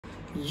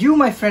You,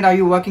 my friend, are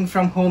you working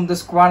from home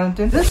this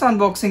quarantine? This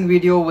unboxing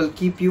video will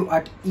keep you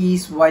at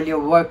ease while you're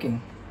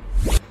working.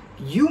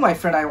 You, my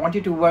friend, I want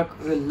you to work,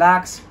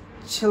 relax,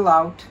 chill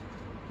out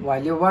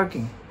while you're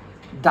working.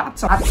 That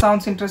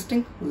sounds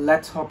interesting.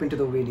 Let's hop into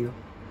the video.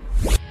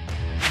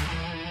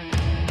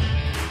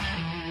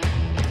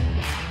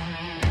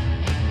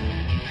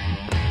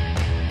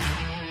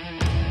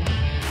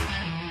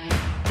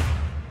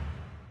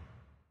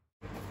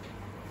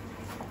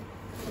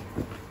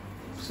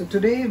 So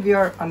today we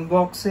are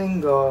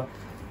unboxing the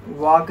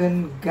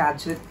Wagon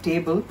Gadget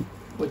Table,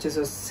 which is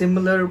a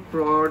similar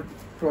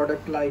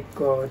product like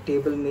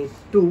Table Mate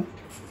 2.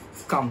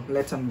 Come,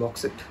 let's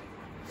unbox it.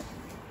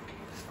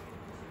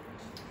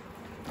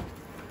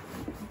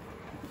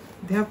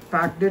 They have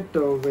packed it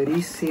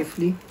very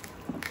safely.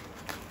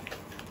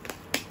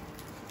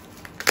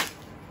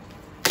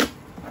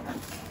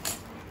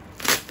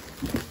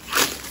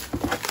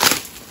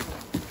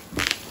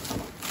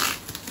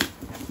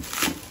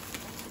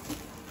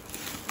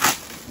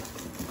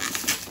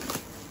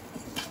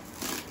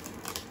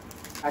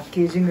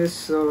 Packaging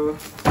is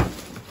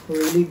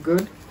really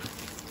good.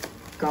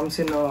 Comes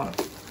in a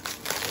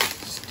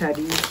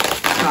steady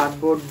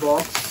cardboard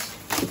box.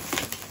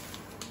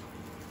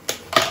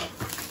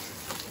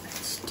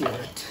 Let's do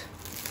it.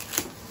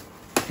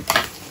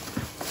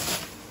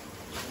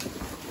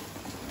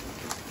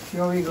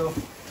 Here we go.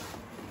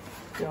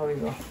 Here we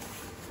go.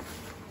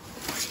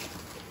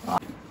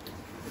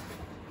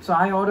 So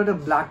I ordered a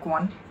black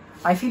one.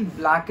 I feel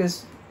black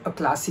is a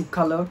classic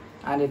color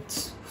and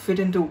it's fit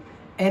into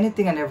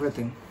anything and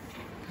everything.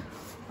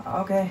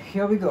 Okay,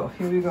 here we go.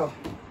 Here we go.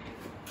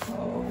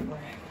 Oh my.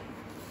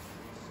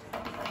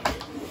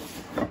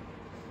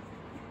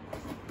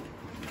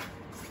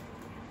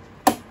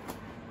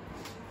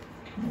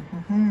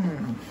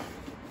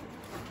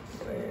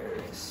 Where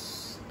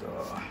is the...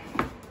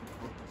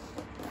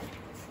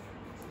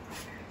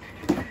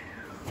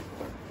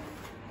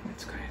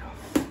 Let's cut it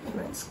off.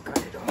 Let's cut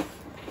it off.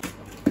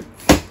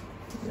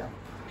 Yeah.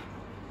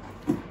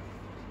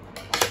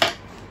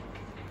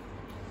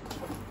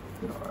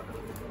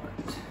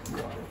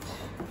 Got it.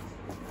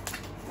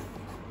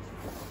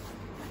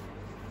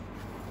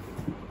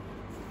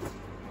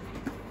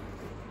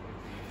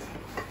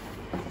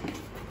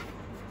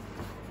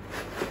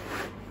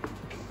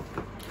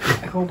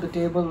 I hope the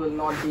table will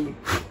not be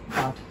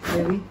that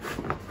heavy.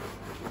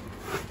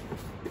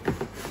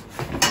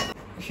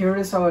 Here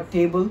is our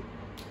table.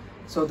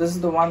 So this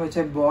is the one which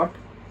I bought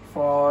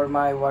for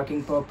my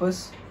working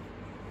purpose.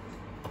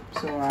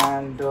 So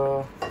and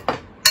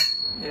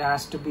it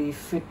has to be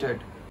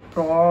fitted.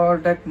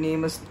 Product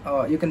name is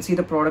you can see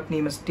the product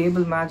name is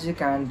Table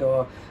Magic, and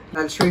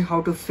I'll show you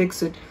how to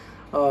fix it.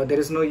 There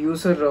is no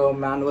user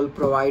manual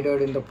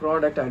provided in the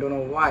product. I don't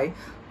know why,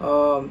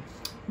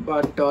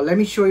 but let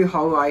me show you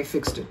how I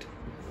fixed it.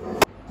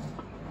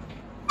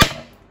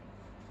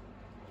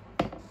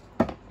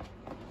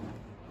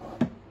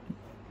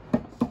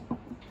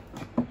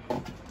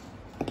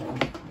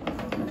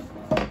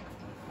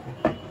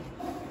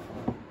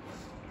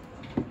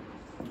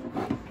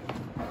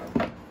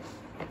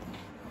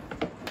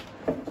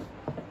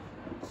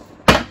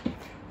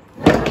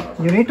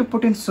 You need to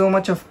put in so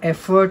much of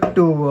effort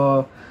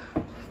to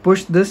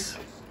push this.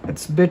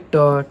 It's a bit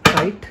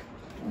tight.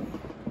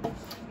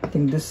 I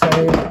think this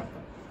side.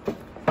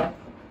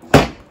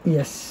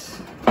 Yes.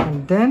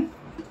 And then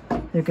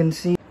you can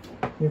see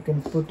you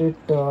can put it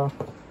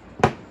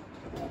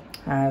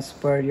as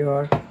per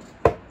your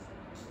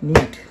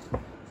need.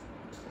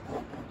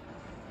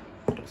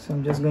 So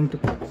I'm just going to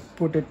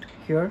put it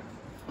here.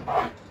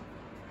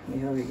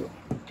 Here we go.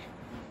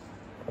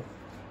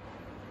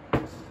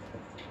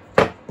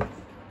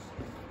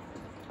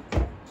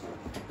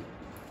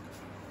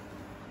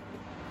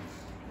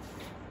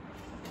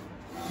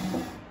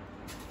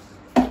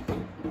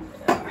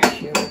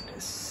 Here it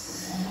is.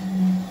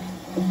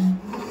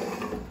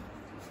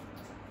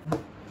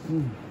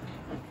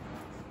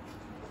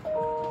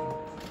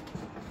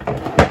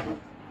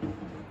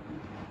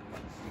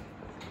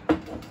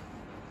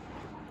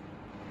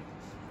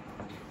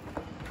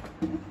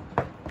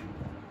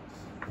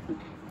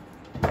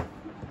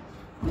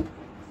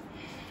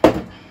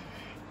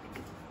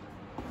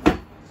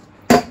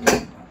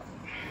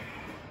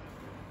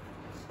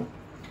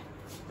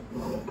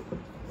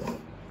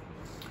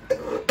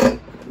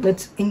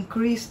 Let's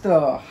increase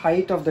the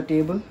height of the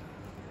table.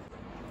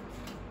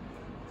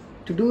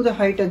 To do the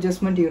height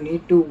adjustment, you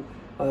need to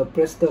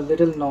press the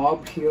little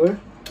knob here.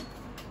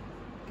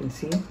 You can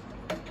see.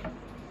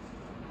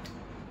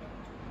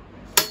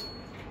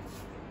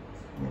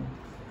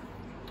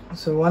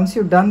 So once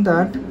you've done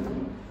that,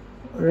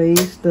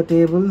 raise the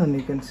table, and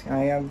you can see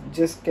I have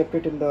just kept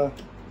it in the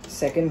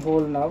second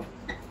hole now.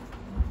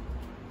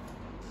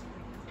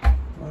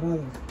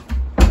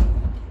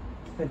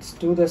 Let's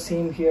do the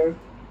same here.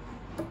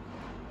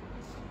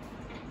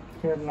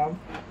 Here now.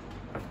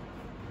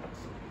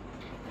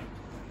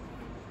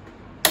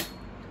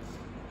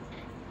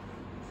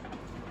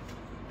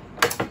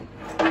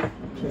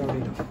 Here we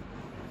go.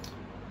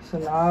 So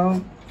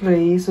now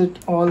raise it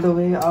all the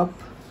way up,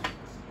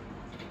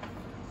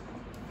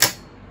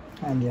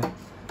 and yeah,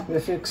 we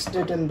fixed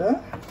it in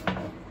the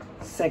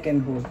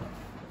second hole.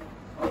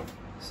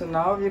 So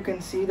now you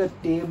can see the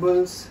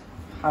table's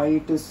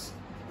height is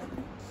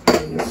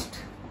raised.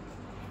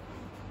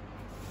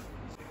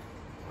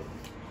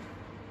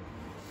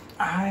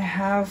 I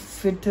have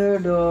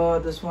fitted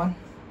this one.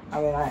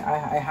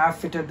 I have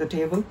fitted the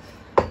table.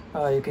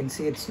 You can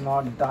see it's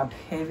not that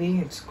heavy.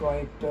 It's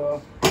quite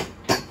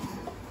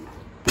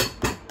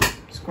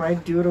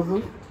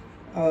durable.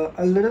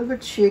 A little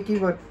bit shaky,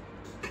 but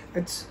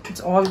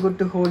it's all good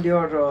to hold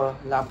your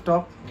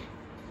laptop.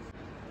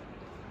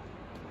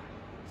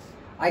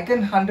 I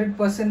can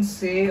 100%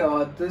 say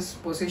this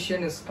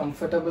position is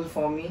comfortable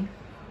for me.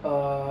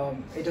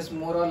 It is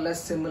more or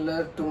less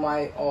similar to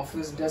my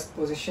office desk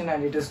position,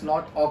 and it is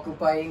not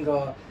occupying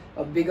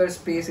a bigger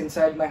space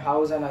inside my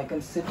house, and I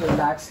can sit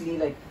relaxedly.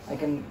 Like I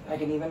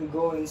can even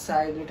go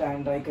inside it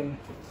and I can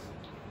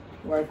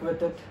work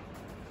with it,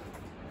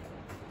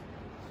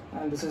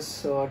 and this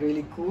is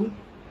really cool.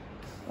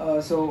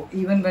 So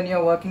even when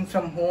you're working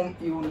from home,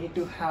 you need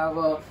to have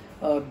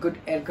a good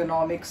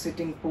ergonomic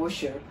sitting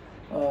posture,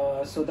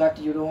 so that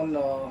you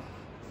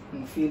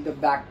don't feel the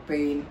back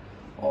pain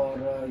or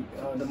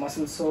the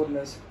muscle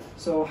soreness.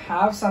 So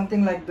have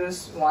something like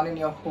this one in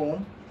your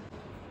home,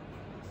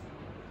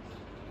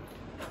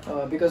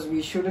 because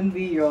we shouldn't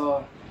be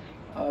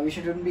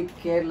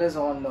careless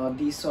on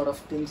these sort of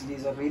things.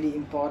 These are really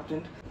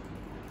important.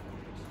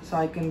 So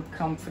I can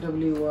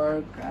comfortably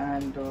work,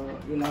 and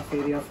enough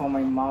area for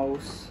my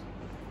mouse.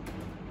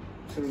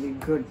 It's really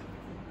good.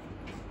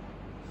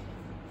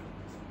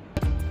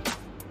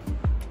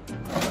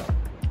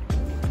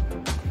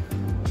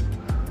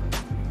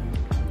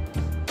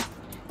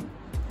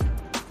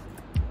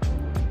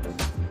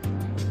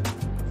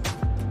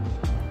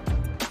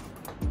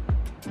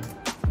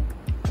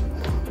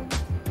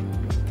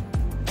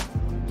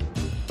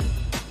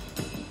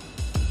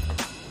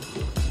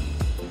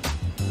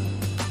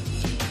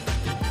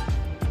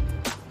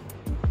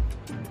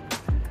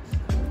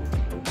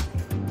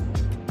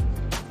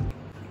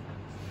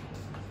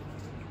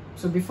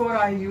 So before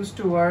I used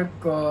to work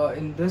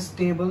in this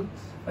table,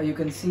 you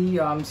can see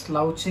I'm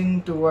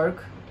slouching to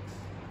work,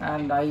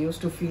 and I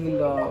used to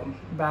feel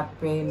back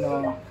pain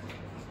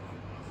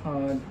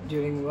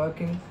during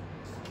working,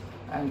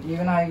 and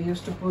even I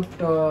used to put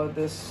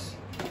this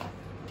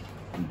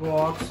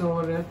box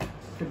over it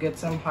to get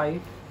some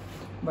height,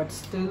 but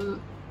still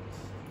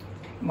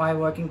my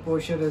working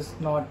posture is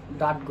not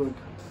that good.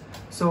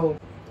 So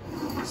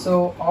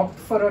opt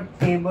for a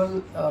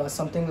table,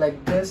 something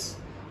like this.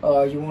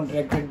 You won't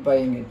regret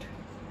buying it.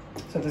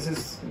 So this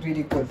is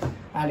really good,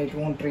 and it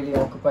won't really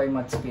occupy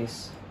much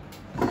space.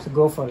 So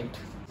go for it.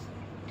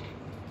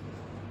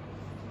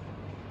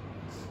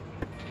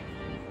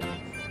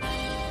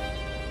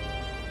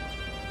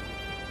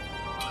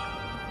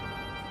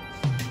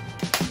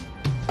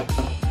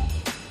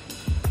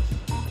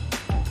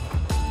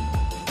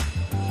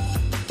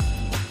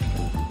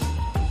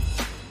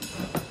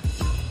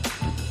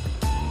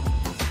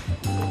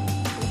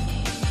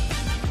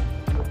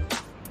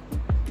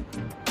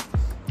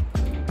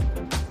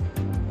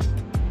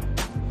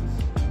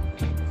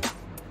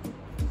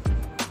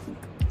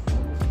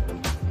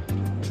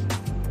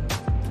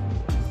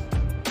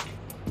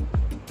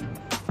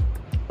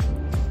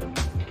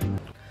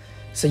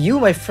 So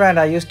you, my friend,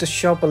 I used to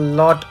shop a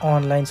lot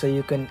online, so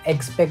you can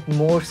expect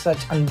more such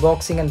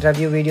unboxing and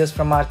review videos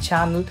from our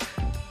channel.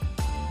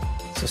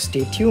 So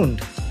stay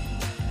tuned.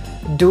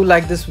 Do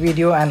like this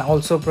video and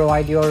also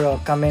provide your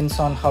comments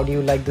on how do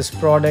you like this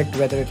product,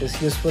 whether it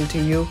is useful to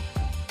you.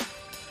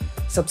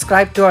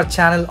 Subscribe to our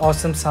channel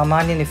Awesome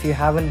SaamOnion if you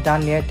haven't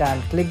done yet,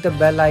 and click the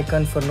bell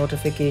icon for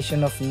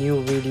notification of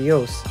new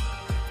videos.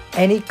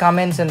 Any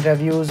comments and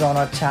reviews on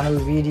our channel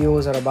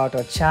videos or about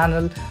our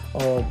channel,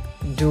 or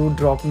do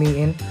drop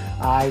me in.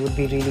 I would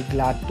be really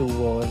glad to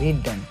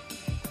read them.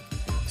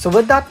 So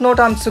with that note,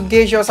 I'm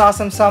Sugesh, your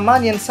Awesome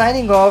SaamOnion,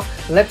 signing off.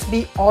 Let's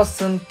be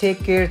awesome.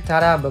 Take care.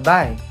 Tara. Bye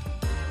bye.